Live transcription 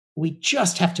We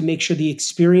just have to make sure the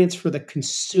experience for the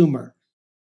consumer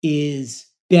is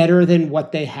better than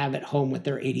what they have at home with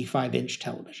their 85-inch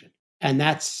television. And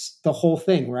that's the whole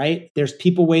thing, right? There's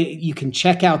people waiting. You can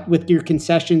check out with your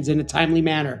concessions in a timely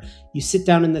manner. You sit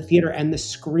down in the theater and the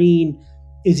screen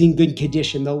is in good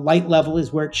condition. The light level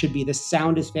is where it should be. The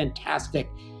sound is fantastic.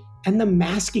 And the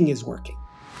masking is working.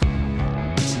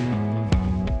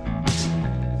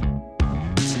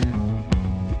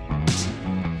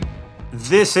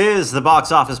 This is the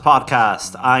Box Office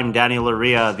Podcast. I'm Daniel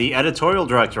Luria, the editorial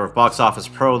director of Box Office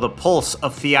Pro, the pulse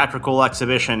of theatrical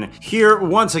exhibition, here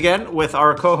once again with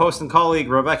our co-host and colleague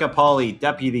Rebecca Pauley,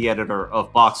 deputy editor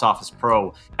of Box Office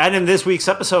Pro. And in this week's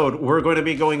episode, we're going to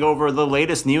be going over the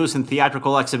latest news in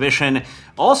theatrical exhibition,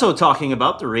 also talking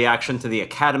about the reaction to the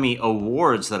Academy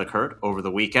Awards that occurred over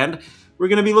the weekend. We're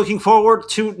going to be looking forward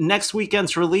to next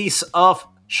weekend's release of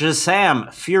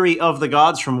Shazam! Fury of the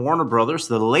Gods from Warner Brothers,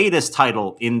 the latest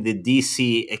title in the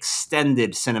DC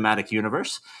Extended Cinematic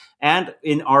Universe. And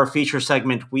in our feature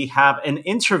segment, we have an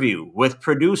interview with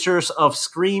producers of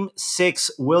Scream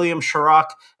 6, William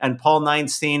Sharrock and Paul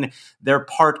Neinstein. They're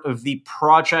part of the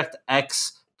Project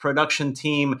X production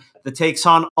team that takes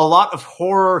on a lot of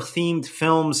horror-themed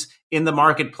films in the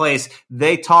marketplace.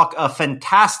 They talk a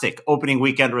fantastic opening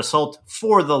weekend result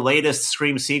for the latest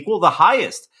Scream sequel, the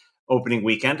highest opening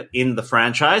weekend in the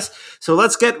franchise. So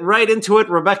let's get right into it.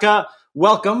 Rebecca,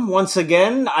 welcome once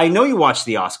again. I know you watched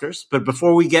the Oscars, but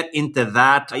before we get into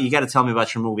that, you got to tell me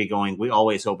about your movie going. We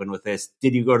always open with this.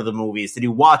 Did you go to the movies? Did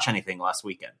you watch anything last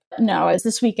weekend? No, as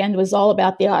this weekend was all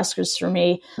about the Oscars for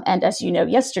me. And as you know,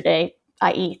 yesterday,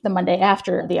 i.e. the Monday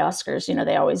after the Oscars,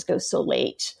 they always go so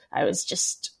late. I was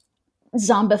just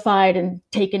zombified and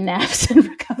taking naps and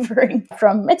recovering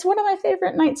from, it's one of my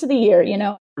favorite nights of the year,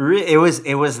 It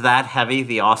was that heavy.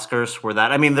 The Oscars were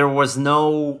that. I mean, there was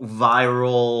no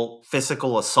viral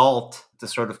physical assault to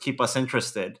sort of keep us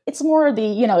interested. It's more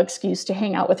the, excuse to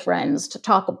hang out with friends, to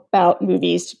talk about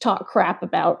movies, to talk crap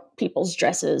about people's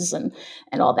dresses and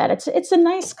all that. It's a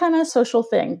nice kind of social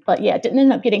thing. But yeah, it didn't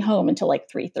end up getting home until like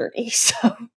 3:30.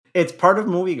 So it's part of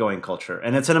movie-going culture,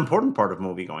 and it's an important part of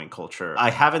movie-going culture. I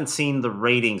haven't seen the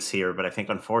ratings here, but I think,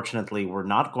 unfortunately, we're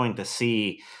not going to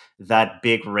see that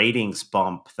big ratings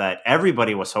bump that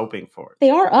everybody was hoping for.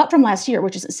 They are up from last year,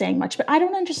 which isn't saying much, but I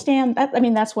don't understand that. I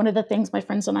mean, that's one of the things my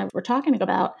friends and I were talking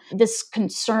about, this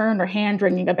concern or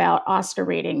hand-wringing about Oscar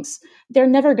ratings. They're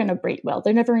never going to rate well.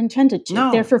 They're never intended to.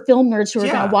 No. They're for film nerds who are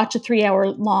going to watch a 3-hour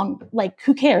long,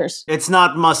 who cares? It's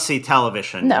not must-see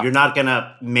television. No. You're not going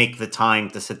to make the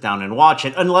time to sit down and watch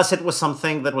it unless it was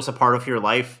something that was a part of your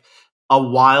life a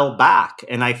while back.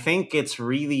 And I think it's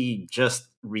really just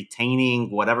retaining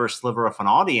whatever sliver of an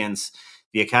audience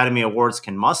the Academy Awards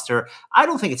can muster. I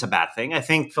don't think it's a bad thing. I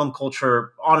think film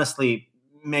culture, honestly,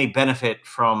 may benefit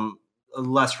from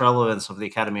less relevance of the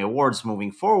Academy Awards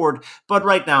moving forward. But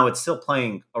right now, it's still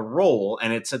playing a role,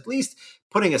 and it's at least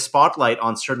putting a spotlight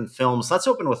on certain films. Let's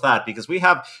open with that, because we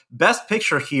have Best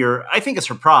Picture here. I think a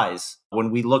surprise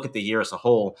when we look at the year as a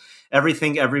whole.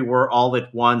 Everything, Everywhere, All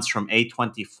at Once from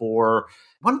A24.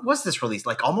 When was this released?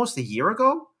 Almost a year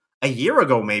ago? A year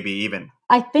ago, maybe even.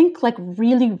 I think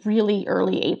really, really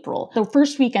early April, the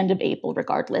first weekend of April,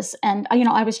 regardless. And,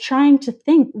 I was trying to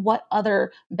think what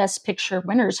other Best Picture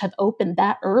winners have opened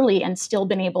that early and still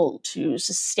been able to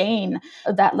sustain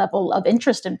that level of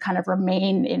interest and kind of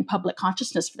remain in public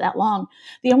consciousness for that long.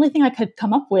 The only thing I could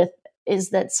come up with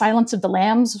is that Silence of the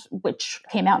Lambs, which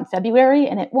came out in February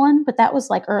and it won, but that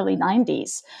was early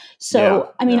 90s.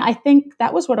 So, I think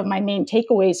that was one of my main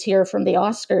takeaways here from the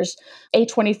Oscars.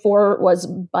 A24 was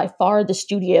by far the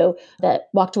studio that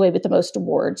walked away with the most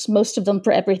awards, most of them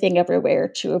for Everything Everywhere,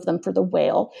 2 of them for The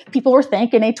Whale. People were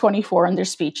thanking A24 in their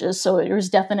speeches, so there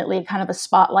was definitely kind of a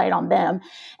spotlight on them.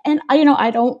 And, I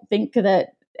don't think that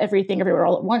Everything Everywhere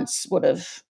All at Once would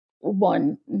have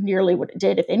won nearly what it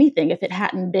did, if anything, if it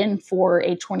hadn't been for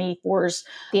A24's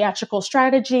theatrical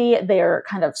strategy, their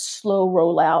kind of slow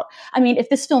rollout. I mean, if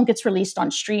this film gets released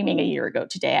on streaming a year ago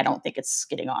today, I don't think it's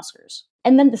getting Oscars.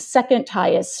 And then the second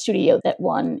highest studio that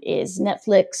won is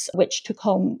Netflix, which took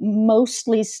home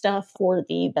mostly stuff for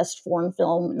the Best Foreign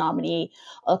Film nominee,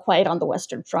 Quiet on the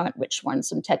Western Front, which won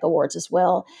some tech awards as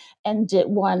well. And it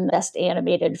won Best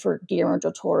Animated for Guillermo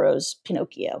del Toro's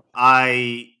Pinocchio.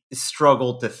 I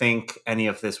struggled to think any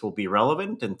of this will be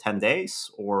relevant in 10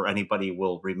 days or anybody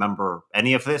will remember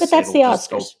any of this. But that's It'll the just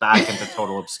Oscars. go back into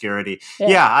total obscurity.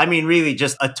 Yeah, really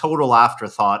just a total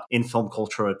afterthought in film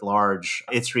culture at large.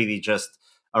 It's really just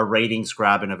a ratings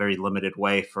grab in a very limited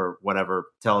way for whatever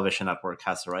television network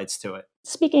has the rights to it.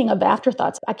 Speaking of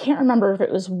afterthoughts, I can't remember if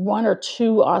it was 1 or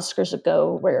 2 Oscars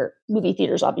ago where movie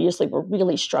theaters obviously were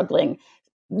really struggling.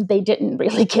 They didn't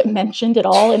really get mentioned at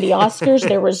all in the Oscars.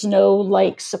 There was no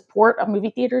like support of movie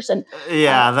theaters. And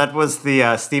Yeah, that was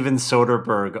the Steven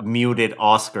Soderbergh muted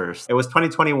Oscars. It was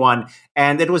 2021,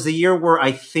 and it was the year where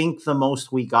I think the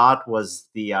most we got was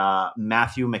the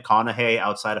Matthew McConaughey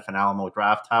outside of an Alamo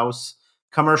Draft House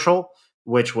commercial,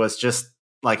 which was just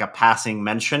like a passing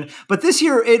mention. But this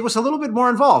year, it was a little bit more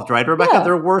involved, right, Rebecca? Yeah.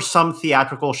 There were some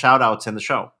theatrical shout-outs in the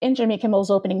show. In Jimmy Kimmel's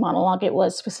opening monologue, it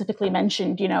was specifically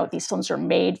mentioned, these films are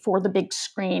made for the big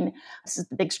screen. This is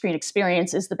the big screen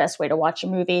experience is the best way to watch a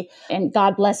movie. And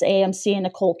God bless AMC and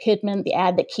Nicole Kidman, the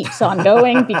ad that keeps on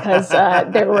going, because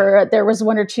there was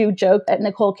 1 or 2 jokes at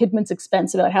Nicole Kidman's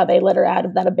expense about how they let her out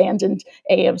of that abandoned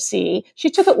AMC. She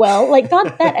took it well. Like,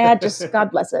 God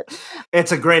bless it.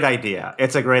 It's a great idea.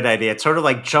 It's sort of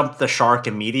like jumped the shark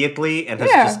immediately and has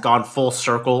just gone full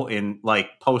circle in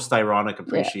like post-ironic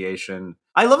appreciation.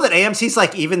 Yeah. I love that AMC's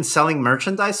like even selling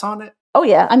merchandise on it. Oh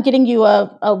yeah, I'm getting you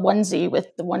a onesie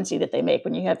with the onesie that they make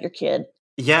when you have your kid.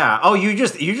 Yeah. Oh, you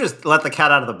just let the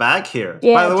cat out of the bag here.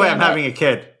 Yeah, by the way, I'm having a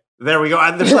kid. There we go.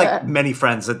 And there's like many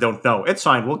friends that don't know. It's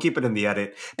fine. We'll keep it in the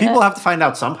edit. People have to find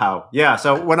out somehow. Yeah.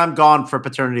 So when I'm gone for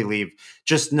paternity leave,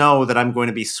 just know that I'm going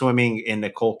to be swimming in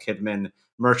Nicole Kidman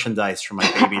merchandise for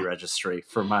my baby registry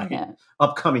for my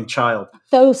upcoming child.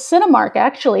 So Cinemark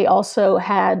actually also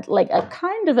had like a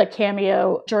kind of a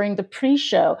cameo during the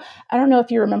pre-show. I don't know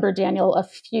if you remember, Daniel, a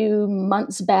few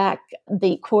months back,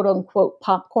 the quote unquote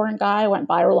popcorn guy went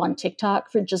viral on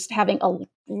TikTok for just having a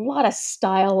lot of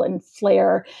style and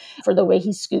flair for the way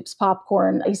he scoops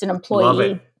popcorn. He's an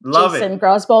employee. Jason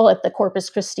Grosboll at the Corpus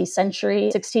Christi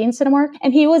Century 16 Cinemark.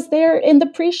 And he was there in the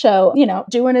pre-show,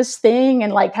 doing his thing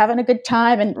and like having a good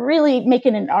time and really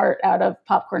making an art out of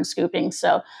popcorn scooping.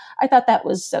 So I thought that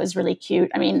was really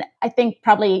cute. I mean, I think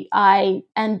probably I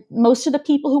and most of the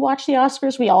people who watch the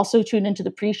Oscars, we also tune into the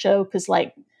pre-show because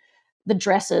like the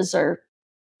dresses are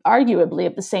arguably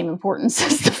of the same importance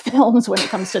as the films when it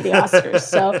comes to the Oscars.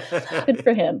 So good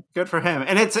for him. Good for him.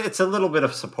 And it's a little bit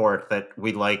of support that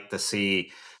we like to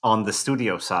see on the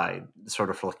studio side, sort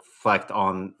of reflect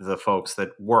on the folks that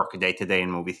work day to day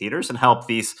in movie theaters and help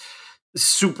these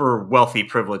super wealthy,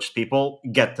 privileged people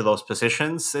get to those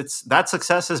positions. That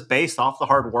success is based off the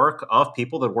hard work of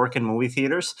people that work in movie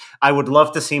theaters. I would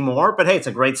love to see more, but hey, it's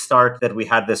a great start that we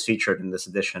had this featured in this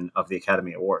edition of the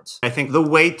Academy Awards. I think the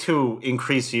way to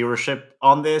increase viewership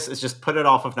on this is just put it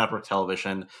off of network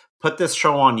television, put this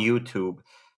show on YouTube,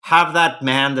 have that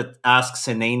man that asks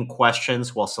inane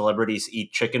questions while celebrities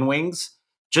eat chicken wings.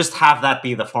 Just have that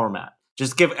be the format.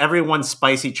 Just give everyone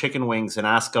spicy chicken wings and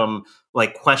ask them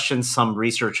like questions some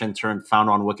research intern found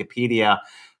on Wikipedia.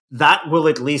 That will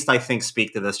at least, I think,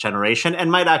 speak to this generation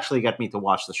and might actually get me to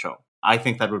watch the show. I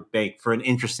think that would make for an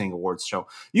interesting awards show.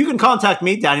 You can contact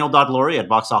me, Daniel.Laurie at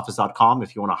boxoffice.com,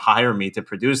 if you want to hire me to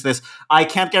produce this. I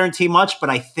can't guarantee much, but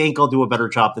I think I'll do a better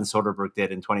job than Soderbergh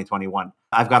did in 2021.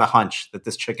 I've got a hunch that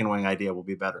this chicken wing idea will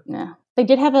be better. Yeah. They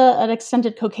did have an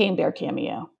extended Cocaine Bear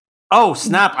cameo. Oh,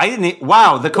 snap.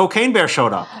 Wow, the Cocaine Bear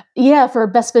showed up. Yeah, for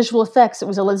best visual effects, it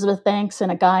was Elizabeth Banks and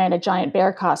a guy in a giant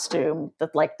bear costume.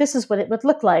 That like, this is what it would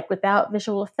look like without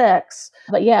visual effects.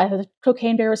 But yeah, the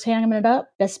Cocaine Bear was hanging it up.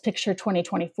 Best Picture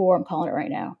 2024, I'm calling it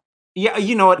right now. Yeah,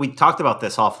 you know what? We talked about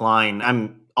this offline.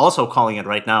 I'm also calling it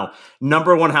right now.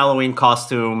 #1 Halloween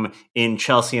costume in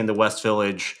Chelsea and the West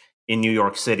Village in New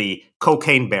York City,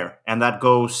 Cocaine Bear. And that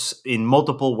goes in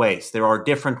multiple ways. There are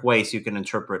different ways you can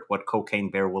interpret what Cocaine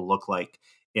Bear will look like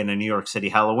in a New York City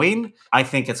Halloween. I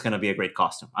think it's going to be a great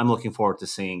costume. I'm looking forward to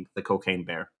seeing the Cocaine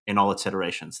Bear in all its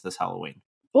iterations this Halloween.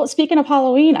 Well, speaking of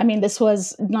Halloween, I mean, this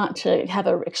was not to have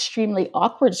an extremely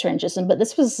awkward transition, but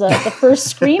this was the first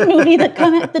Scream movie that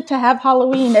to have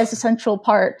Halloween as a central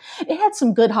part. It had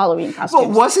some good Halloween costumes.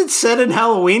 Well, was it set in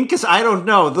Halloween? Because I don't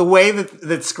know. The way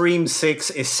that Scream 6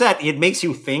 is set, it makes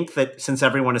you think that since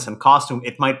everyone is in costume,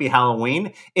 it might be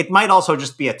Halloween. It might also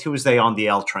just be a Tuesday on the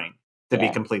L train, to be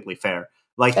completely fair.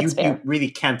 Like you really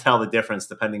can't tell the difference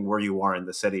depending where you are in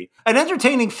the city. An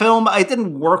entertaining film. It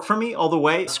didn't work for me all the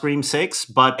way, Scream 6,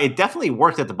 but it definitely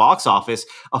worked at the box office.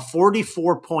 A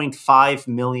 $44.5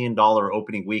 million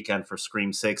opening weekend for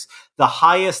Scream 6, the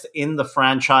highest in the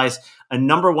franchise, a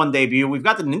 #1 debut. We've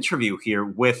got an interview here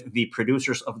with the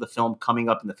producers of the film coming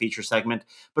up in the feature segment.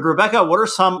 But Rebecca, what are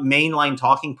some mainline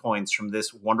talking points from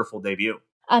this wonderful debut?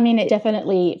 I mean, it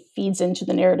definitely feeds into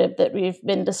the narrative that we've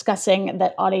been discussing,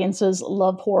 that audiences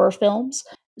love horror films.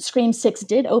 Scream 6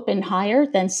 did open higher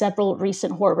than several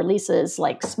recent horror releases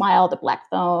like Smile, The Black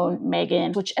Phone,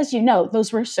 Megan, which, as you know,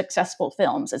 those were successful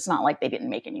films. It's not like they didn't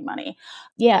make any money.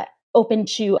 Yeah, opened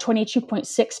to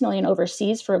 22.6 million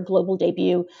overseas for a global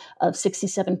debut of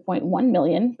 67.1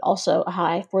 million, also a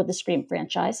high for the Scream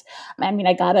franchise. I mean,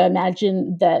 I gotta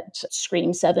imagine that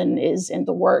Scream 7 is in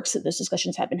the works, that those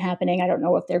discussions have been happening. I don't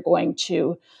know if they're going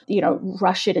to,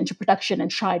 rush it into production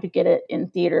and try to get it in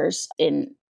theaters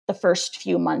in the first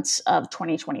few months of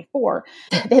 2024.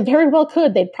 They very well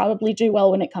could. They'd probably do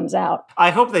well when it comes out. I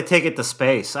hope they take it to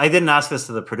space. I didn't ask this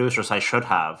to the producers. I should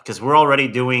have, because we're already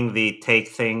doing the take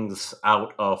things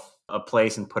out of a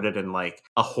place and put it in like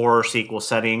a horror sequel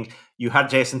setting. You had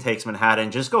Jason Takes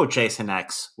Manhattan. Just go Jason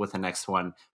X with the next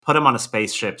one. Put him on a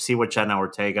spaceship. See what Jenna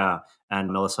Ortega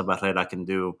and Melissa Barrera can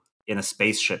do in a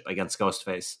spaceship against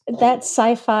Ghostface. That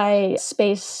sci-fi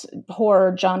space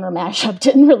horror genre mashup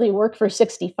didn't really work for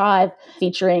 65,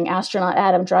 featuring astronaut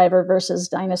Adam Driver versus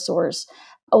dinosaurs.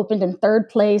 Opened in third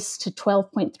place to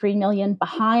 12.3 million,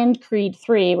 behind Creed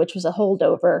 3, which was a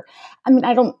holdover. I mean,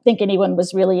 I don't think anyone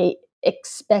was really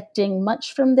expecting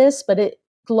much from this, but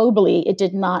globally, it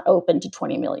did not open to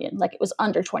 20 million. Like, it was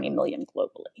under 20 million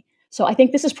globally. So I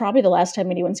think this is probably the last time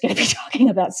anyone's going to be talking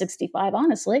about 65,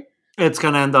 honestly. It's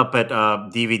going to end up at a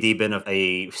DVD bin of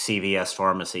a CVS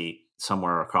pharmacy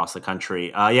somewhere across the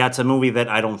country. Yeah, it's a movie that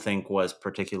I don't think was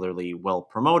particularly well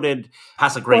promoted.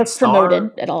 Has a great star.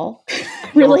 Promoted at all.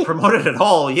 Really? Or promoted at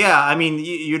all. Yeah. I mean,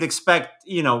 you'd expect,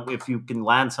 if you can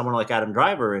land someone like Adam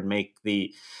Driver and make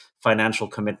the financial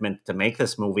commitment to make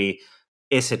this movie,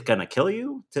 is it going to kill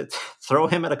you to throw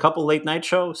him at a couple late night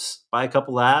shows, buy a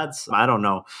couple ads? I don't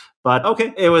know. But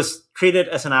okay, it was treated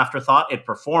as an afterthought. It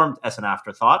performed as an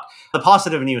afterthought. The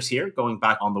positive news here, going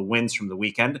back on the wins from the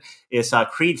weekend, is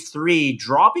Creed 3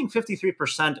 dropping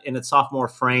 53% in its sophomore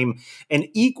frame, an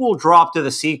equal drop to the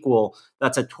sequel.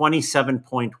 That's a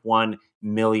 $27.1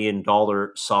 million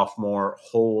sophomore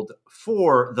hold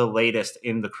for the latest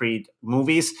in the Creed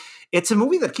movies. It's a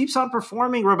movie that keeps on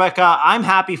performing, Rebecca. I'm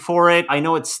happy for it. I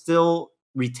know it's still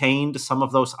retained some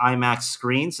of those IMAX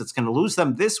screens. It's going to lose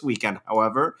them this weekend,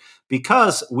 however,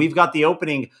 because we've got the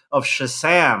opening of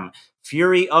Shazam,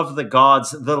 Fury of the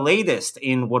Gods, the latest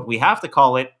in what we have to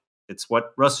call it. It's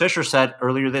what Russ Fisher said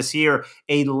earlier this year,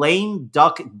 a lame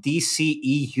duck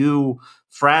DCEU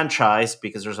franchise,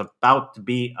 because there's about to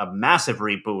be a massive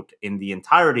reboot in the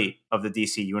entirety of the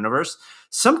DC universe.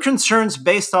 Some concerns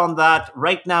based on that.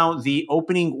 Right now, the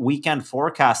opening weekend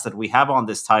forecast that we have on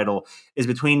this title is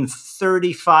between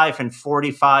 $35 and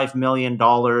 $45 million.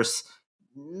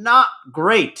 Not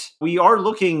great. We are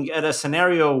looking at a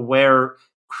scenario where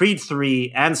Creed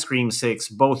 3 and Scream 6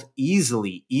 both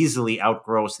easily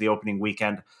outgross the opening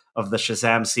weekend of the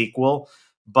Shazam sequel.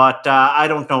 But I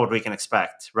don't know what we can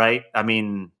expect, right? I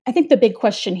mean, I think the big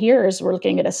question here is we're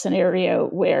looking at a scenario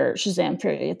where Shazam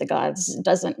Fury of the Gods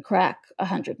doesn't crack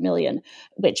 100 million,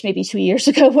 which maybe 2 years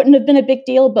ago wouldn't have been a big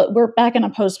deal, but we're back in a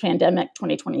post-pandemic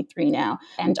 2023 now,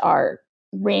 and our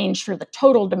range for the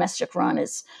total domestic run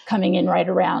is coming in right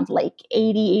around like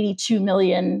 82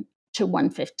 million to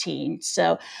 115.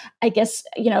 So I guess,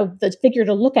 the figure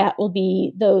to look at will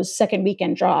be those second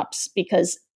weekend drops,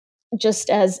 because just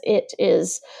as it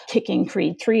is kicking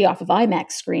Creed 3 off of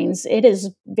IMAX screens, it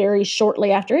is very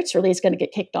shortly after its release going to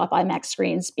get kicked off IMAX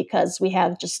screens, because we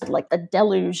have just like a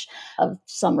deluge of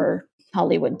summer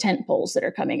Hollywood tentpoles that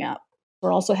are coming up.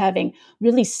 We're also having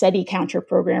really steady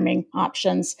counter-programming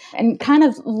options. And kind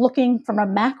of looking from a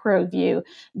macro view,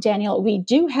 Daniel, we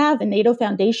do have the NATO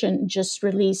Foundation just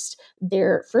released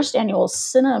their first annual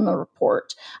cinema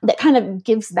report that kind of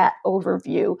gives that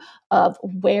overview of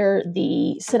where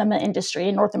the cinema industry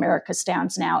in North America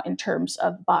stands now in terms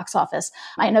of box office.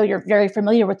 I know you're very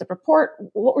familiar with the report.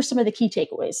 What were some of the key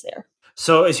takeaways there?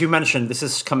 So, as you mentioned, this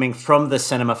is coming from the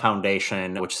Cinema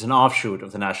Foundation, which is an offshoot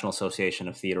of the National Association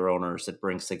of Theater Owners that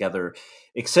brings together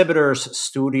exhibitors,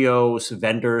 studios,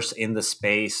 vendors in the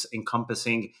space,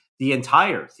 encompassing the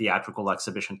entire theatrical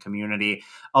exhibition community.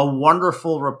 A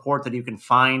wonderful report that you can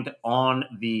find on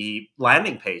the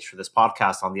landing page for this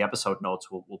podcast on the episode notes.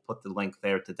 We'll put the link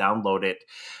there to download it.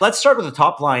 Let's start with the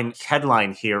top line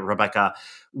headline here, Rebecca.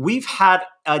 We've had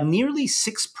a nearly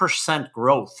 6%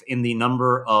 growth in the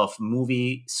number of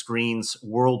movie screens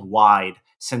worldwide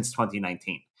since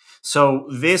 2019. So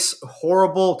this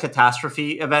horrible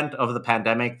catastrophe event of the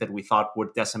pandemic that we thought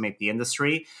would decimate the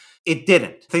industry, it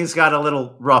didn't. Things got a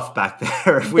little rough back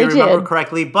there, if we remember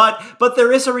correctly. But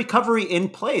there is a recovery in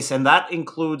place, and that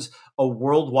includes a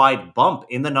worldwide bump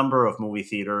in the number of movie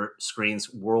theater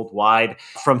screens worldwide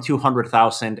from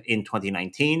 200,000 in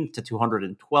 2019 to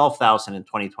 212,000 in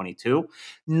 2022.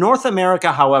 North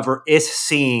America, however, is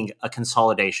seeing a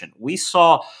consolidation. We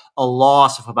saw a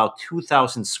loss of about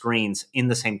 2,000 screens in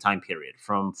the same time period,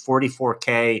 from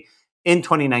 44K in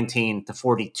 2019 to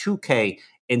 42K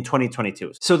in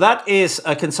 2022. So that is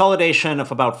a consolidation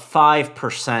of about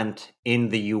 5% in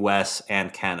the US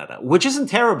and Canada, which isn't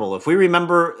terrible. If we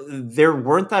remember, there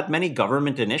weren't that many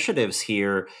government initiatives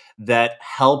here that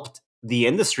helped the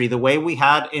industry the way we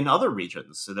had in other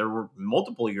regions. So there were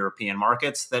multiple European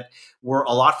markets that were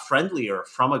a lot friendlier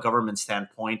from a government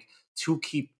standpoint to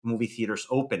keep movie theaters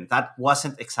open. That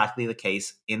wasn't exactly the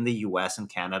case in the US and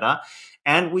Canada.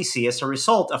 And we see as a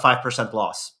result a 5%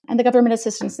 loss. And the government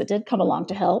assistance that did come along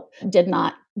to help did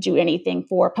not do anything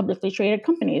for publicly traded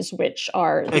companies, which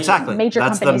are the major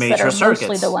companies that are circuits.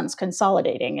 Mostly the ones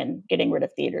consolidating and getting rid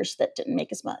of theaters that didn't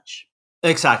make as much.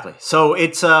 Exactly. So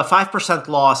it's a 5%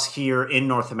 loss here in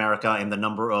North America in the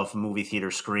number of movie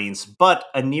theater screens, but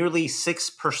a nearly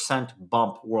 6%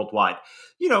 bump worldwide.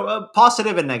 A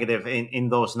positive and negative in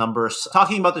those numbers.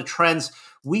 Talking about the trends,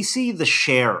 we see the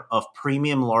share of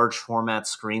premium large format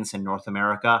screens in North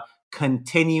America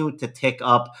continue to tick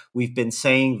up. We've been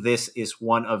saying this is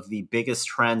one of the biggest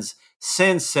trends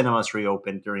since cinemas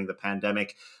reopened during the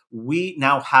pandemic. We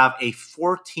now have a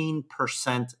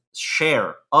 14%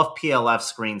 share of PLF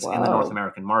screens in the North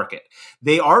American market.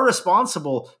 They are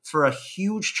responsible for a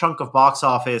huge chunk of box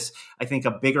office, I think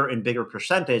a bigger and bigger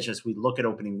percentage as we look at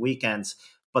opening weekends.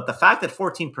 But the fact that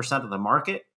 14% of the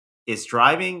market is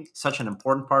driving such an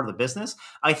important part of the business,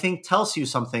 I think tells you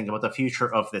something about the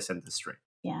future of this industry.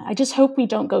 Yeah, I just hope we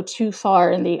don't go too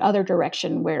far in the other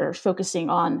direction where focusing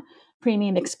on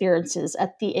premium experiences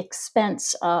at the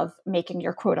expense of making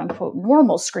your quote unquote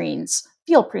normal screens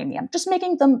feel premium, just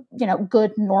making them,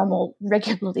 good, normal,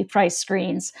 regularly priced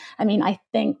screens. I mean, I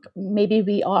think maybe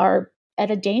we are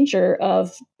at a danger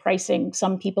of pricing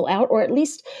some people out, or at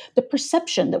least the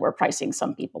perception that we're pricing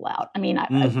some people out. I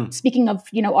mean, speaking of,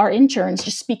 our interns,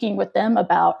 just speaking with them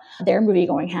about their movie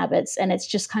going habits, and it's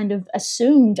just kind of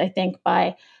assumed, I think,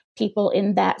 by people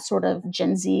in that sort of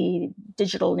Gen Z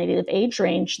digital native age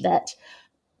range that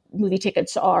movie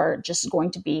tickets are just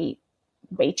going to be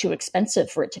way too expensive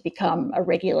for it to become a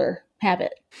regular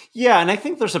habit. Yeah, and I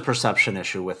think there's a perception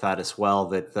issue with that as well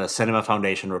that the Cinema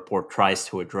Foundation report tries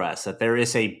to address, that there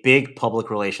is a big public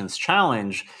relations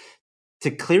challenge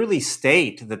to clearly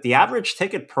state that the average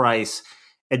ticket price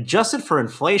adjusted for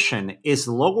inflation is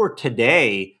lower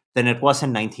today than it was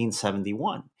in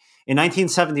 1971. In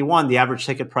 1971, the average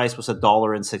ticket price was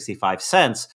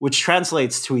 $1.65, which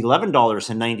translates to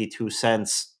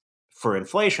 $11.92 for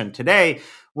inflation today.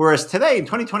 Whereas today, in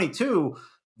 2022,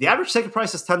 the average ticket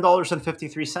price is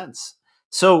 $10.53.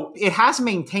 So it has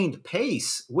maintained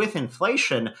pace with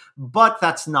inflation, but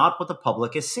that's not what the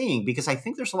public is seeing, because I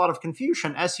think there's a lot of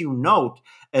confusion, as you note,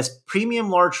 as premium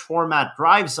large format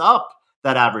drives up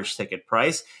that average ticket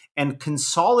price and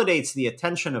consolidates the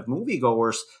attention of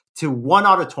moviegoers to one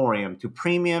auditorium, to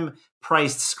premium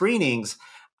priced screenings.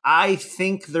 I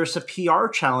think there's a PR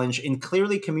challenge in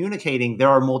clearly communicating there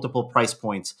are multiple price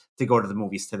points to go to the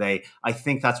movies today. I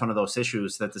think that's one of those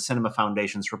issues that the Cinema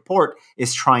Foundation's report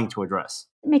is trying to address.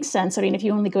 It makes sense. I mean, if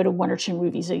you only go to one or two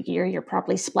movies a year, you're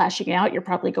probably splashing out. You're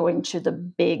probably going to the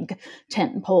big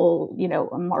tentpole,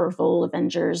 a Marvel,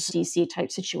 Avengers, DC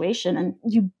type situation. And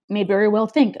you may very well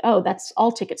think, that's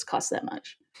all tickets cost that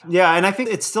much. Yeah, and I think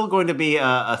it's still going to be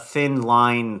a thin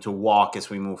line to walk as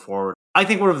we move forward. I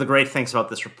think one of the great things about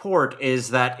this report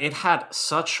is that it had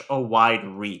such a wide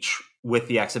reach with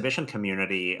the exhibition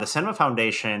community. The Cinema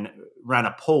Foundation ran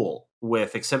a poll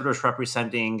with exhibitors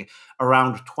representing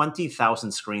around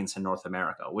 20,000 screens in North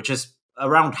America, which is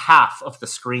around half of the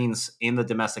screens in the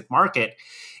domestic market.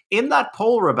 In that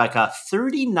poll, Rebecca,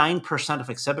 39% of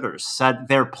exhibitors said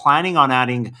they're planning on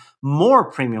adding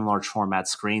more premium large format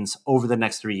screens over the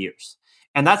next 3 years.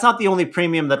 And that's not the only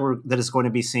premium that is going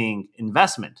to be seeing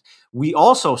investment. We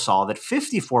also saw that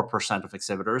 54% of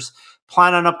exhibitors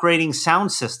plan on upgrading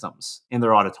sound systems in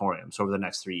their auditoriums over the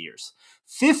next 3 years.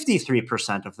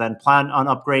 53% of them plan on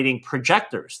upgrading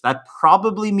projectors. That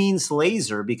probably means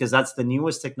laser because that's the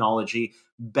newest technology,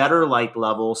 better light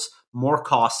levels, more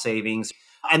cost savings.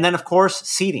 And then, of course,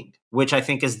 seating, which I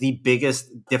think is the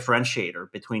biggest differentiator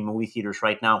between movie theaters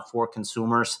right now for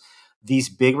consumers. These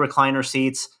big recliner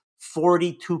seats,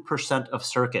 42% of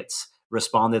circuits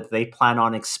responded they plan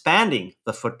on expanding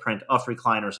the footprint of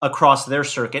recliners across their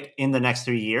circuit in the next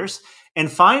 3 years.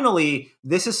 And finally,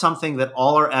 this is something that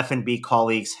all our F&B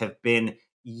colleagues have been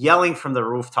yelling from the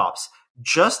rooftops,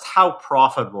 just how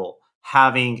profitable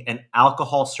having an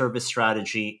alcohol service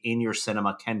strategy in your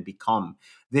cinema can become.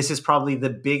 This is probably the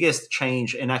biggest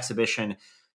change in exhibition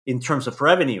in terms of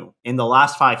revenue in the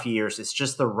last 5 years, it's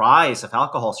just the rise of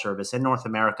alcohol service in North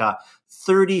America.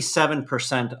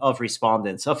 37% of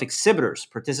respondents, of exhibitors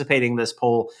participating in this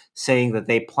poll, saying that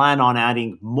they plan on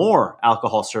adding more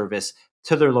alcohol service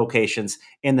to their locations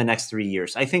in the next 3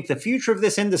 years. I think the future of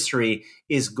this industry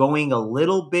is going a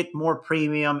little bit more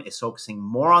premium, is focusing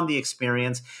more on the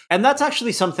experience. And that's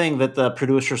actually something that the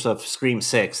producers of Scream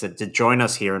 6 that did join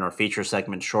us here in our feature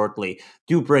segment shortly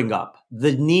do bring up.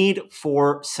 The need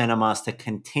for cinemas to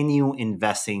continue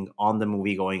investing on the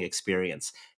movie-going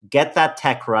experience. Get that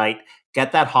tech right.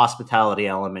 Get that hospitality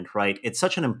element right. It's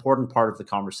such an important part of the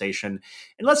conversation.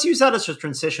 And let's use that as a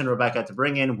transition, Rebecca, to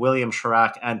bring in William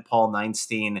Scharak and Paul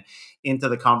Neinstein into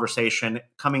the conversation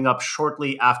coming up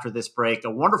shortly after this break. A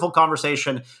wonderful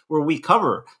conversation where we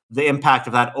cover the impact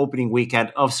of that opening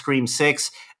weekend of Scream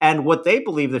 6 and what they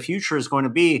believe the future is going to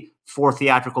be for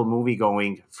theatrical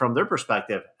movie-going from their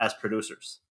perspective as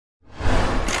producers.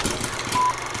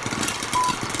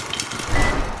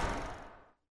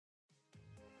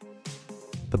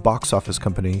 The Box Office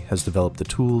Company has developed the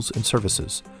tools and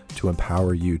services to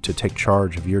empower you to take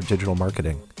charge of your digital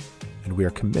marketing, and we are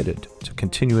committed to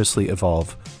continuously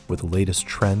evolve with the latest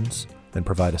trends and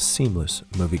provide a seamless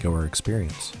moviegoer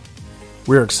experience.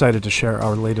 We're excited to share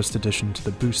our latest addition to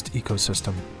the Boost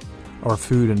ecosystem. Our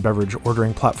food and beverage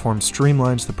ordering platform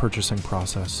streamlines the purchasing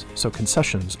process, so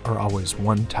concessions are always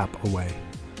one tap away.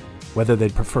 Whether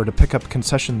they'd prefer to pick up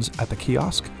concessions at the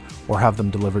kiosk or have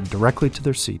them delivered directly to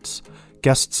their seats,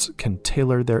 guests can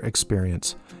tailor their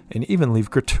experience and even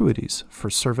leave gratuities for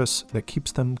service that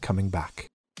keeps them coming back.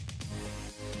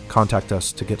 Contact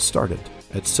us to get started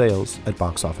at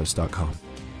sales@boxoffice.com.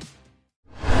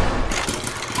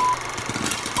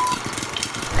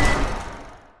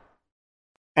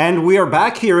 And we are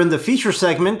back here in the feature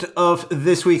segment of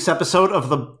this week's episode of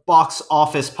the Box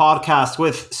Office Podcast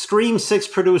with Scream 6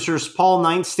 producers Paul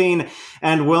Neinstein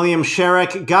and William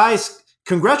Scharak. Guys,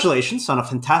 congratulations on a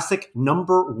fantastic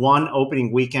 #1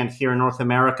 opening weekend here in North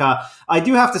America. I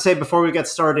do have to say before we get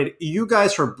started, you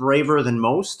guys are braver than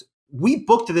most. We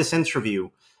booked this interview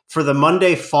for the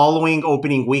Monday following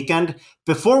opening weekend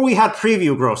before we had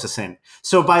preview grosses in.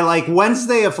 So by like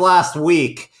Wednesday of last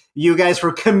week, you guys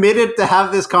were committed to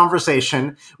have this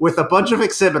conversation with a bunch of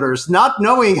exhibitors, not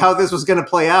knowing how this was going to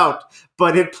play out,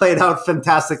 but it played out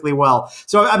fantastically well.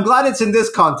 So I'm glad it's in this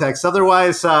context.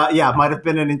 Otherwise, it might have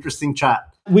been an interesting chat.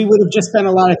 We would have just spent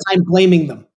a lot of time blaming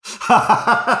them.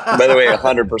 By the way,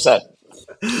 100%.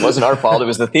 It wasn't our fault. It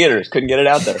was the theaters. Couldn't get it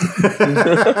out there.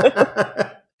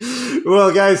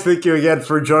 Well, guys, thank you again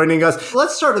for joining us.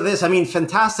 Let's start with this. I mean,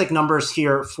 fantastic numbers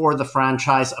here for the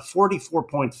franchise. A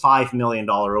 $44.5 million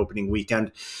opening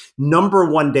weekend.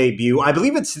 #1 debut. I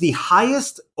believe it's the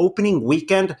highest opening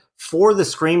weekend for the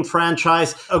Scream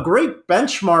franchise. A great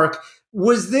benchmark.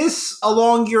 Was this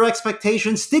along your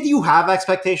expectations? Did you have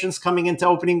expectations coming into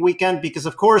opening weekend? Because,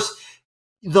 of course,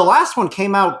 the last one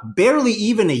came out barely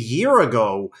even a year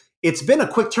ago. It's been a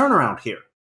quick turnaround here.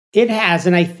 It has.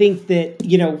 And I think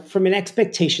that, from an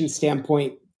expectation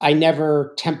standpoint, I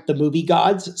never tempt the movie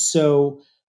gods. So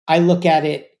I look at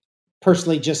it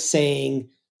personally just saying,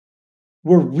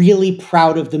 we're really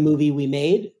proud of the movie we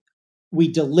made. We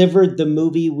delivered the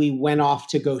movie we went off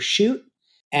to go shoot.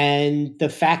 And the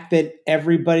fact that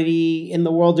everybody in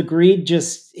the world agreed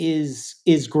just is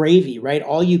gravy, right?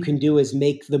 All you can do is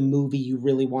make the movie you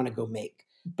really want to go make.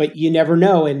 But you never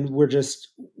know. And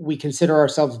we consider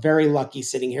ourselves very lucky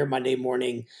sitting here Monday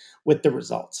morning with the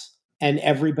results. And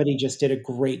everybody just did a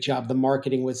great job. The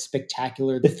marketing was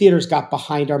spectacular. The theaters got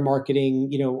behind our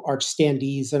marketing. Our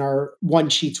standees and our one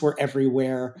sheets were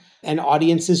everywhere. And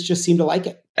audiences just seemed to like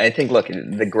it. I think, look,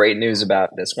 the great news about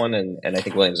this one, and I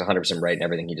think William's 100% right in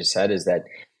everything he just said, is that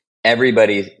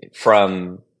everybody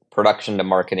from production to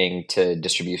marketing to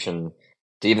distribution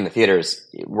to even the theaters,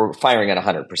 we're firing at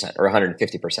 100% or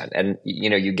 150%. And,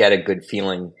 you get a good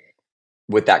feeling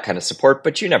with that kind of support,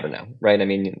 but you never know, right? I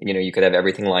mean, you could have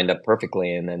everything lined up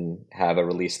perfectly and then have a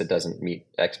release that doesn't meet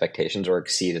expectations or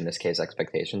exceed, in this case,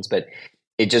 expectations. But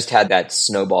it just had that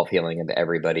snowball feeling of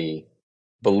everybody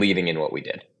believing in what we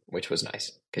did, which was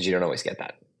nice because you don't always get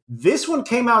that. This one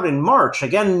came out in March.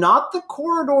 Again, not the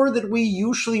corridor that we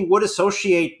usually would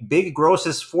associate big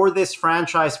grosses for this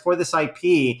franchise, for this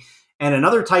IP. And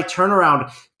another tight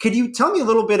turnaround. Could you tell me a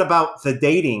little bit about the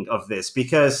dating of this?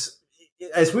 Because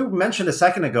as we mentioned a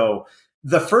second ago,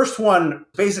 the first one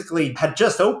basically had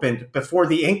just opened before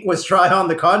the ink was dry on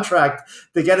the contract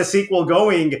to get a sequel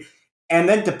going. And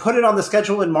then to put it on the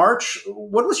schedule in March,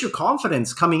 what was your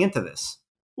confidence coming into this?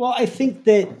 Well, I think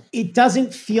that it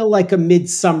doesn't feel like a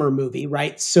midsummer movie,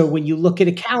 right? So when you look at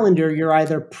a calendar, you're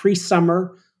either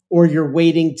pre-summer or you're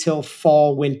waiting till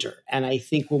fall, winter. And I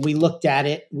think when we looked at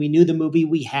it, we knew the movie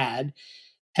we had,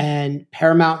 and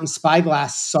Paramount and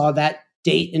Spyglass saw that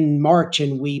date in March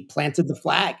and we planted the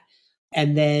flag.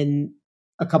 And then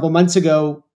a couple months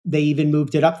ago, they even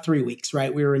moved it up 3 weeks,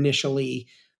 right? We were initially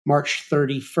March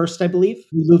 31st, I believe.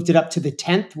 We moved it up to the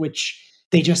 10th, which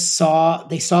they saw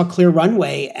a clear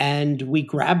runway and we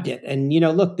grabbed it. And,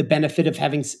 look, the benefit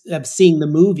of seeing the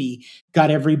movie got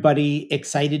everybody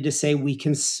excited to say we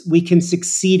can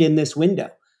succeed in this window.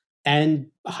 And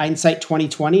hindsight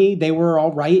 2020, they were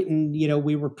all right. And,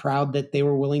 we were proud that they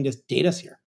were willing to date us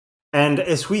here. And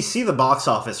as we see the box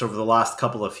office over the last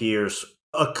couple of years,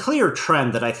 a clear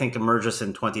trend that I think emerges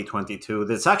in 2022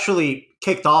 that's actually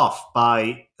kicked off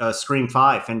by Scream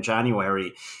 5 in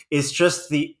January is just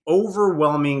the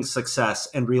overwhelming success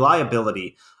and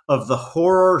reliability of the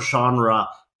horror genre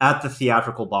at the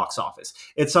theatrical box office.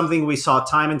 It's something we saw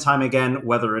time and time again,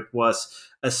 whether it was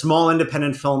a small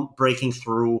independent film breaking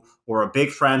through or a big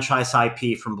franchise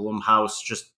IP from Blumhouse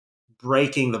just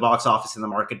breaking the box office in the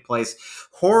marketplace.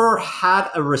 Horror had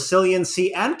a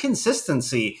resiliency and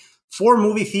consistency for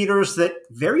movie theaters that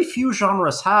very few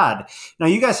genres had. Now,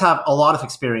 you guys have a lot of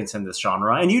experience in this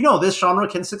genre, and this genre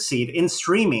can succeed in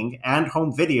streaming and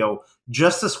home video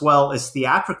just as well as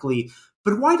theatrically.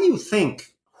 But why do you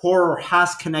think horror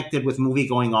has connected with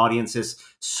movie-going audiences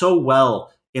so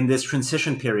well in this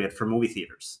transition period for movie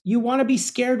theaters? You want to be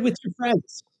scared with your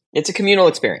friends. It's a communal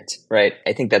experience, right?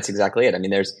 I think that's exactly it. I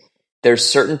mean, there's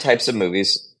certain types of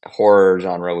movies, horror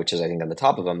genre, which is I think on the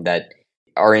top of them, that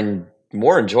are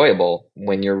more enjoyable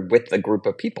when you're with a group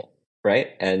of people, right?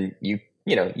 And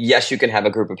yes, you can have a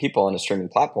group of people on a streaming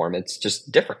platform. It's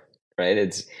just different,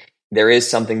 right? There is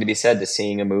something to be said to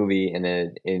seeing a movie in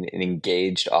an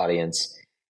engaged audience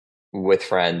with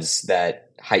friends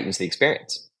that heightens the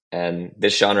experience. And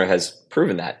this genre has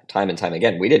proven that time and time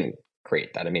again. We didn't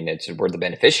create that. I mean, we're the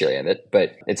beneficiary of it,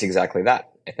 but it's exactly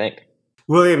that, I think.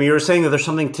 William, you were saying that there's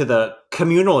something to the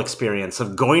communal experience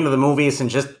of going to the movies and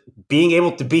just being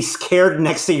able to be scared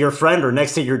next to your friend or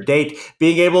next to your date,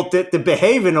 being able to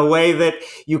behave in a way that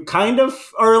you kind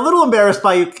of are a little embarrassed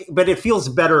by, but it feels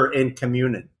better in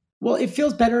community. Well, it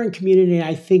feels better in community. And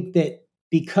I think that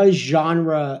because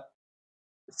genre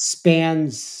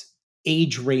spans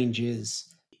age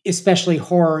ranges, especially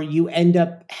horror, you end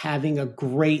up having a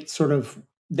great sort of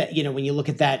that, when you look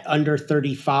at that under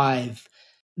 35,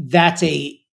 that's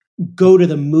a go to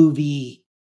the movie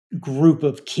group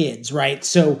of kids, right?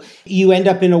 So you end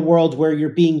up in a world where you're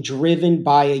being driven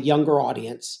by a younger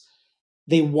audience.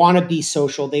 They want to be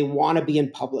social. They want to be in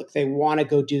public. They want to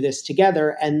go do this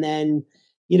together. And then,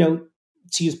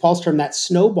 to use Paul's term, that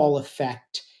snowball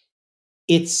effect,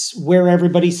 it's where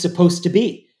everybody's supposed to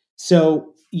be.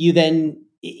 So you then,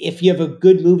 if you have a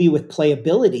good movie with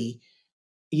playability,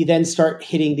 you then start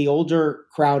hitting the older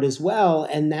crowd as well.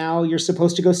 And now you're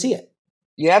supposed to go see it.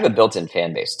 You have a built-in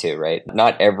fan base too, right?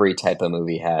 Not every type of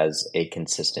movie has a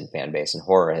consistent fan base, and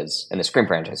horror has, and the Scream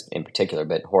franchise in particular,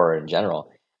 but horror in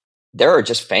general, there are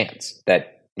just fans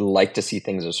that like to see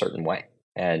things a certain way.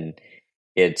 And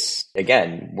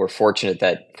we're fortunate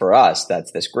that for us,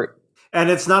 that's this group. And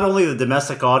it's not only the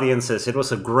domestic audiences, it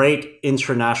was a great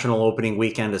international opening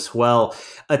weekend as well.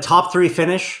 A top 3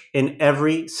 finish in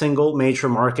every single major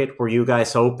market where you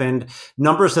guys opened.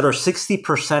 Numbers that are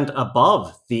 60%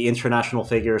 above the international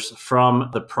figures from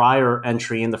the prior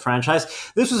entry in the franchise.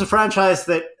 This was a franchise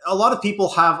that a lot of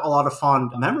people have a lot of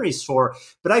fond memories for,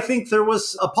 but I think there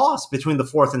was a pause between the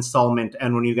 4th installment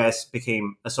and when you guys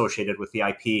became associated with the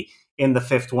IP in the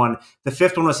 5th one. The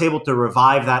 5th one was able to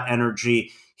revive that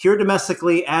energy here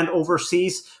domestically and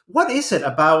overseas. What is it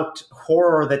about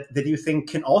horror that you think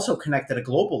can also connect at a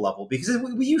global level? Because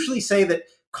we usually say that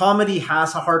comedy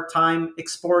has a hard time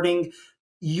exporting.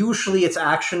 Usually it's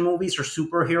action movies or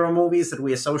superhero movies that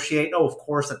we associate. Oh, of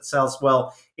course, that sells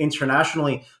well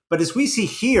internationally. But as we see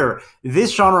here,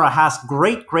 this genre has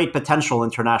great, great potential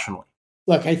internationally.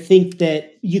 Look, I think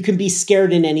that you can be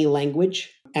scared in any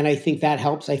language. And I think that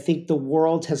helps. I think the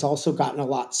world has also gotten a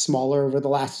lot smaller over the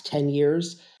last 10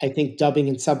 years. I think dubbing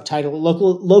and subtitle,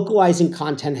 localizing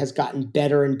content has gotten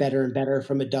better and better and better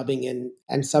from a dubbing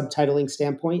and subtitling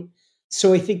standpoint.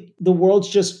 So I think the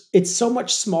world's it's so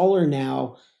much smaller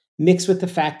now, mixed with the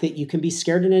fact that you can be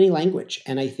scared in any language.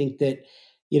 And I think that,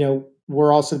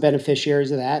 we're also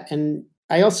beneficiaries of that. And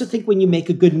I also think when you make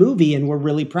a good movie, and we're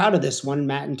really proud of this one,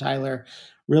 Matt and Tyler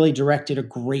really directed a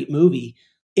great movie.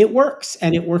 It works,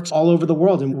 and it works all over the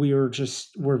world. And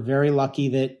we're very lucky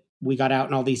that we got out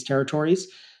in all these territories.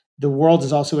 The world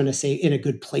is also in a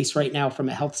good place right now from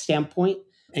a health standpoint.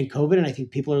 and COVID. And I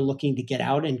think people are looking to get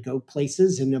out and go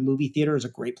places, and a movie theater is a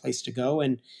great place to go.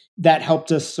 And that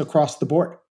helped us across the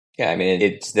board. Yeah, I mean,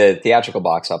 it's the theatrical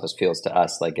box office feels to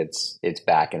us like it's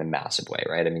back in a massive way,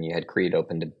 right? I mean, you had Creed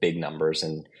open to big numbers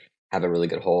and have a really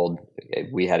good hold.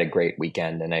 We had a great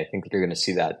weekend, and I think you're going to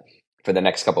see that for the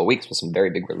next couple of weeks with some very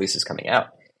big releases coming out.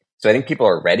 So I think people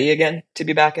are ready again to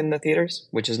be back in the theaters,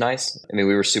 which is nice. I mean,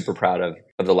 we were super proud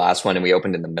of the last one, and we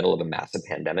opened in the middle of a massive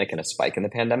pandemic and a spike in the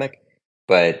pandemic.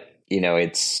 But,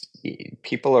 it's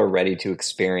people are ready to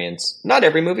experience not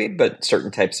every movie, but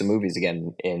certain types of movies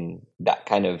again in that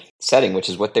kind of setting, which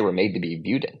is what they were made to be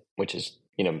viewed in, which is,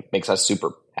 makes us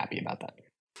super happy about that.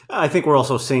 I think we're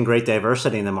also seeing great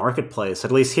diversity in the marketplace.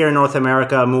 At least here in North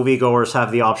America, moviegoers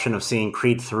have the option of seeing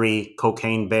Creed 3,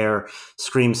 Cocaine Bear,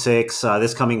 Scream 6,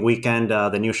 this coming weekend,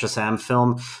 the new Shazam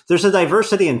film. There's a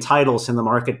diversity in titles in the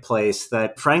marketplace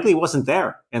that frankly wasn't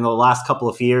there in the last couple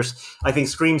of years. I think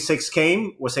Scream 6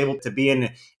 was able to be an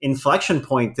inflection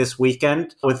point this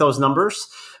weekend with those numbers.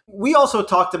 We also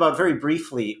talked about very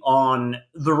briefly on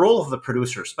the role of the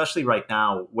producer, especially right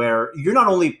now, where you're not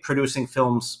only producing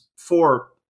films for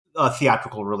a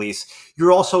theatrical release,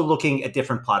 you're also looking at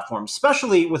different platforms,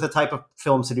 especially with the type of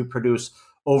films that you produce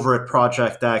over at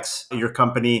Project X, your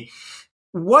company.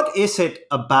 What is it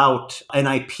about an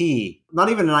IP, not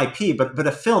even an IP, but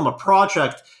a film, a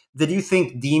project that you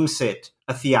think deems it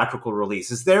a theatrical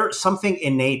release? Is there something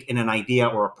innate in an idea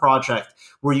or a project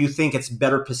where you think it's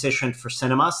better positioned for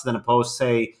cinemas than opposed,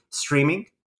 say, streaming?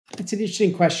 It's an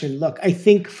interesting question. Look, I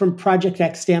think from Project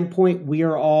X standpoint, we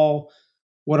are all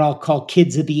what I'll call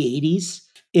kids of the 80s.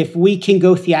 If we can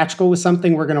go theatrical with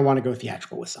something, we're going to want to go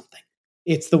theatrical with something.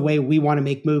 It's the way we want to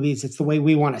make movies. It's the way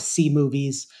we want to see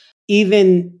movies.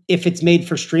 Even if it's made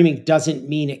for streaming, doesn't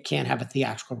mean it can't have a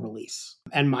theatrical release.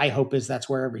 And my hope is that's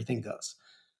where everything goes.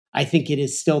 I think it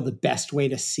is still the best way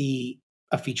to see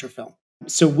a feature film.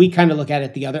 So we kind of look at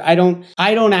it the other. I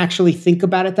don't actually think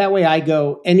about it that way. I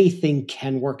go, anything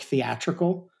can work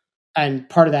theatrical. And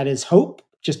part of that is hope,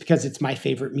 just because it's my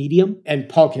favorite medium, and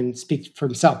Paul can speak for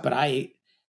himself, but I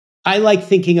like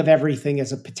thinking of everything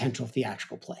as a potential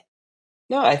theatrical play.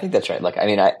 No, I think that's right. Like, I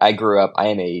mean, I grew up,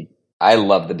 I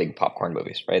love the big popcorn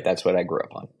movies, right? That's what I grew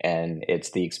up on. And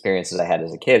it's the experiences I had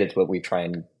as a kid. It's what we've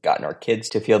tried and gotten our kids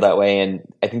to feel that way. And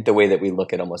I think the way that we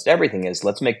look at almost everything is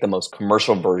let's make the most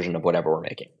commercial version of whatever we're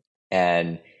making.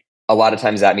 And a lot of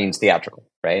times that means theatrical,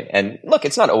 right? And look,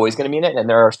 it's not always going to mean it. And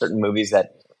there are certain movies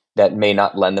that may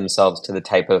not lend themselves to the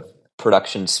type of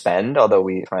production spend, although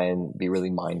we try and be really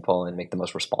mindful and make the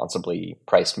most responsibly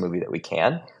priced movie that we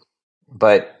can.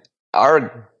 But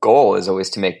our goal is always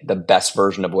to make the best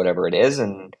version of whatever it is.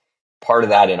 And part of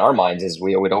that in our minds is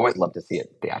we would always love to see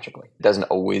it theatrically. It doesn't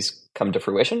always come to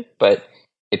fruition, but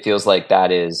it feels like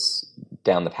that is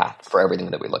down the path for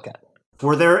everything that we look at.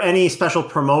 Were there any special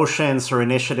promotions or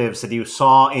initiatives that you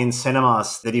saw in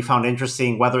cinemas that you found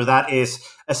interesting, whether that is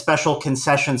a special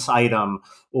concessions item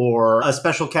or a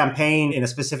special campaign in a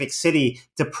specific city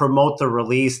to promote the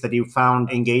release that you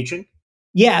found engaging?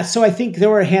 Yeah, so I think there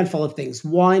were a handful of things.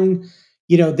 One,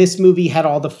 this movie had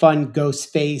all the fun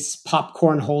Ghostface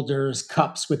popcorn holders,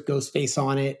 cups with Ghostface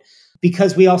on it.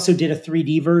 Because we also did a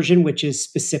 3D version, which is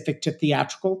specific to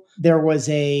theatrical, there was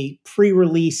a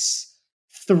pre-release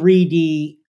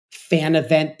 3D fan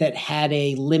event that had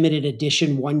a limited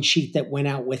edition one sheet that went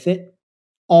out with it,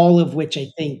 all of which I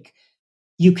think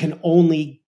you can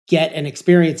only get an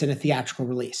experience in a theatrical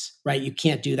release, right? You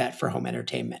can't do that for home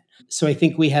entertainment. So I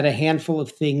think we had a handful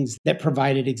of things that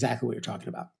provided exactly what you're talking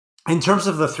about. In terms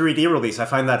of the 3D release, I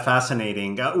find that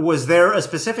fascinating. Was there a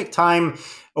specific time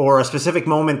or a specific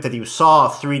moment that you saw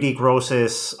 3D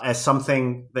grosses as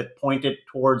something that pointed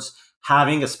towards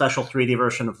having a special 3D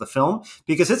version of the film?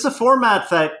 Because it's a format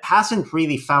that hasn't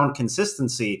really found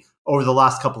consistency over the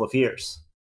last couple of years.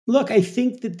 Look, I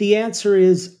think that the answer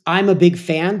is I'm a big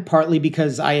fan, partly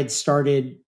because I had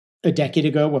started a decade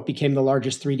ago what became the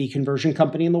largest 3D conversion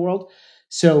company in the world.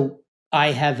 So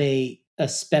I have a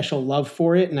special love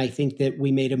for it. And I think that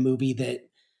we made a movie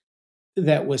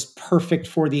that was perfect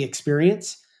for the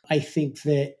experience. I think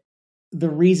that the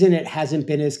reason it hasn't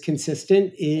been as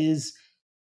consistent is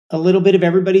a little bit of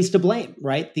everybody's to blame,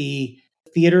 right? The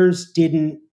theaters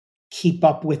didn't keep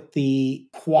up with the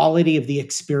quality of the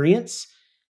experience,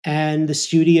 and the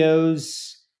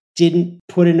studios didn't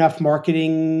put enough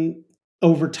marketing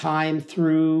over time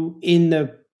through in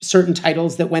the certain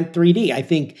titles that went 3D. I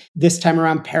think this time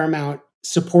around Paramount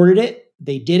supported it.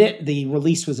 They did it. The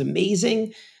release was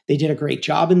amazing. They did a great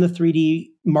job in the 3D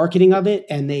marketing of it,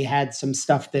 and they had some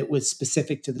stuff that was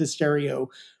specific to the stereo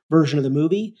version of the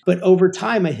movie. But over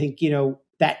time, I think,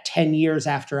 that 10 years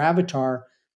after Avatar,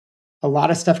 A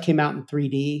lot of stuff came out in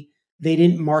 3D. They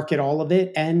didn't market all of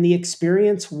it, and the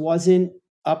experience wasn't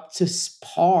up to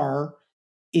par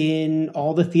in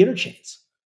all the theater chains.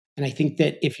 And I think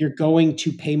that if you're going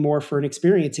to pay more for an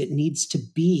experience, it needs to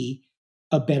be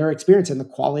a better experience, and the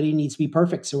quality needs to be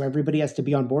perfect. So everybody has to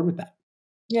be on board with that.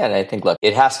 Yeah, and I think, look,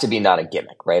 it has to be not a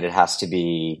gimmick, right? It has to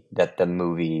be that the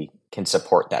movie can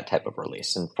support that type of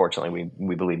release. And fortunately,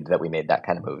 we believed that we made that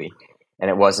kind of movie. And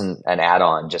it wasn't an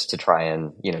add-on just to try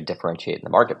and, differentiate in the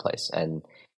marketplace. And,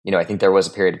 I think there was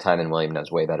a period of time, and William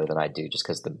knows way better than I do, just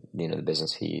because the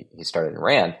business he started and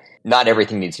ran, not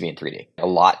everything needs to be in 3D. A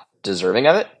lot deserving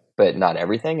of it, but not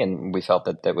everything. And we felt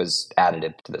that was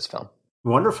additive to this film.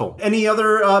 Wonderful. Any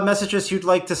other messages you'd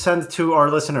like to send to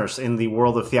our listeners in the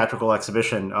world of theatrical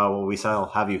exhibition while we still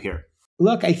have you here?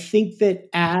 Look, I think that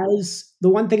as the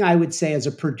one thing I would say as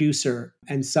a producer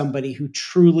and somebody who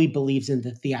truly believes in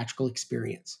the theatrical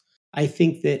experience, I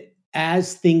think that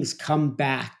as things come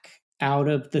back out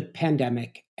of the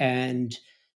pandemic and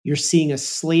you're seeing a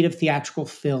slate of theatrical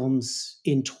films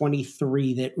in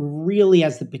 23 that really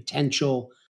has the potential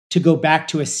to go back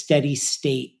to a steady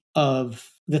state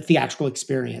of the theatrical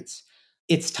experience.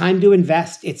 It's time to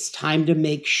invest. It's time to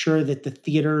make sure that the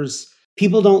theaters,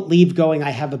 people don't leave going,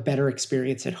 I have a better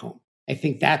experience at home. I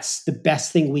think that's the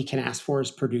best thing we can ask for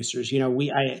as producers.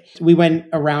 We went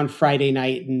around Friday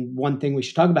night, and one thing we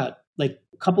should talk about, like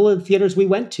a couple of the theaters we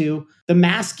went to, the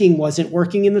masking wasn't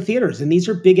working in the theaters. And these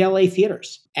are big LA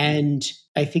theaters. And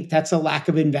I think that's a lack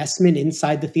of investment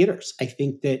inside the theaters. I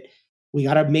think that we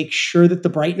got to make sure that the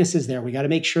brightness is there. We got to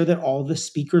make sure that all the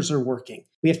speakers are working.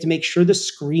 We have to make sure the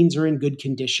screens are in good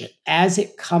condition. As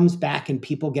it comes back and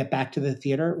people get back to the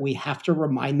theater, we have to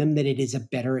remind them that it is a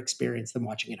better experience than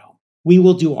watching at home. We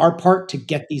will do our part to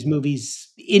get these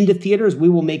movies into theaters. We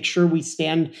will make sure we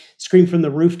scream from the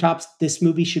rooftops, this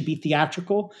movie should be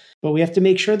theatrical. But we have to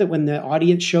make sure that when the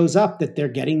audience shows up, that they're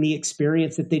getting the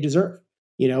experience that they deserve.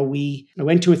 I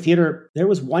went to a theater, there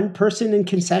was one person in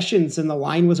concessions and the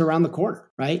line was around the corner,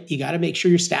 right? You got to make sure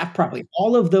you're staffed properly.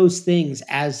 All of those things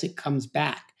as it comes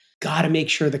back, got to make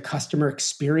sure the customer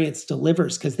experience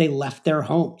delivers because they left their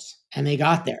homes and they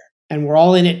got there and we're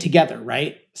all in it together,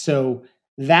 right? So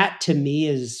that to me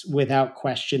is without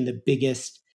question the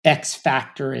biggest X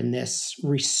factor in this,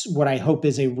 what I hope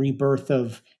is a rebirth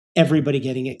of everybody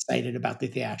getting excited about the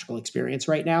theatrical experience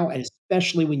right now. And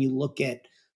especially when you look at,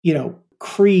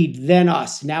 Creed, then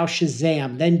Us, now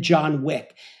Shazam, then John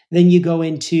Wick. Then you go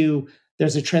into,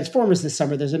 there's a Transformers this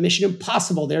summer, there's a Mission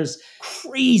Impossible, there's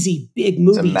crazy big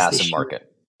movies. It's a massive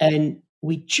market. And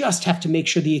we just have to make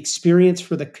sure the experience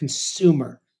for the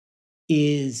consumer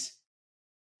is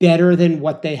better than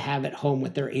what they have at home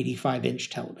with their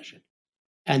 85-inch television.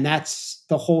 And that's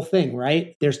the whole thing,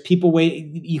 right? There's people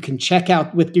waiting. You can check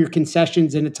out with your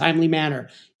concessions in a timely manner.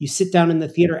 You sit down in the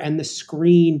theater and the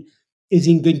screen is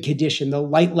in good condition. The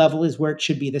light level is where it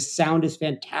should be. The sound is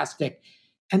fantastic.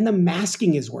 And the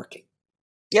masking is working.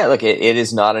 Yeah, look, it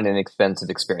is not an inexpensive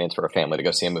experience for a family to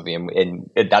go see a movie. And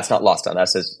that's not lost on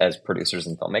us as producers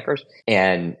and filmmakers.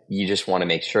 And you just want to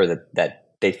make sure that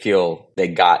they feel they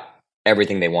got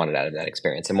everything they wanted out of that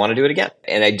experience and want to do it again.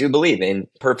 And I do believe in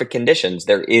perfect conditions,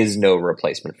 there is no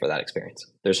replacement for that experience.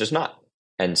 There's just not.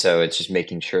 And so it's just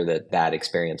making sure that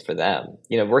experience for them,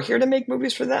 we're here to make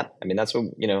movies for them. I mean, that's what,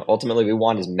 ultimately we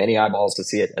want as many eyeballs to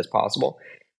see it as possible,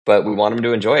 but we want them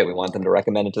to enjoy it. We want them to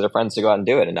recommend it to their friends to go out and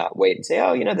do it and not wait and say,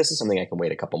 oh, this is something I can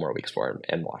wait a couple more weeks for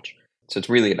and watch. So it's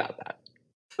really about that.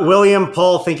 William,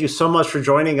 Paul, thank you so much for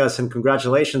joining us and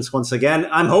congratulations once again.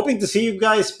 I'm hoping to see you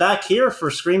guys back here for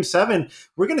Scream 7.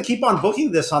 We're going to keep on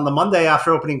booking this on the Monday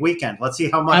after opening weekend. Let's see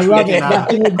how much we can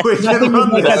run this.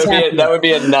 That would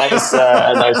be a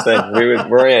nice thing.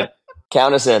 We're in.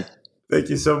 Count us in. Thank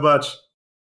you so much.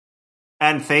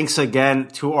 And thanks again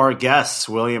to our guests,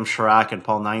 William Schrack and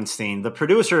Paul Neinstein, the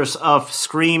producers of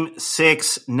Scream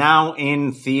 6, now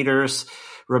in theaters.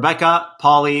 Rebecca,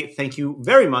 Polly, thank you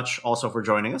very much also for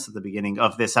joining us at the beginning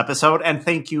of this episode. And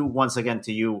thank you once again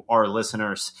to you, our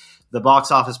listeners. The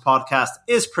Box Office Podcast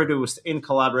is produced in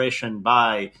collaboration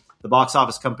by the Box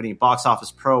Office Company, Box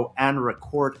Office Pro, and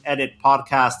Record Edit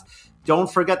Podcast. Don't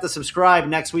forget to subscribe.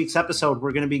 Next week's episode,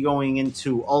 we're going to be going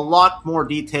into a lot more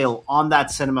detail on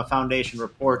that Cinema Foundation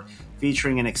report,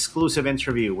 featuring an exclusive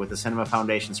interview with the Cinema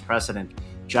Foundation's president,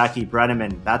 Jackie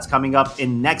Brenneman. That's coming up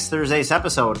in next Thursday's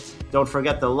episode. Don't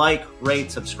forget to like, rate,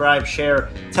 subscribe, share.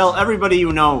 Tell everybody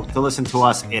you know to listen to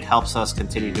us. It helps us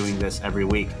continue doing this every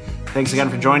week. Thanks again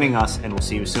for joining us, and we'll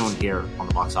see you soon here on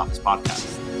the Box Office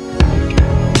Podcast.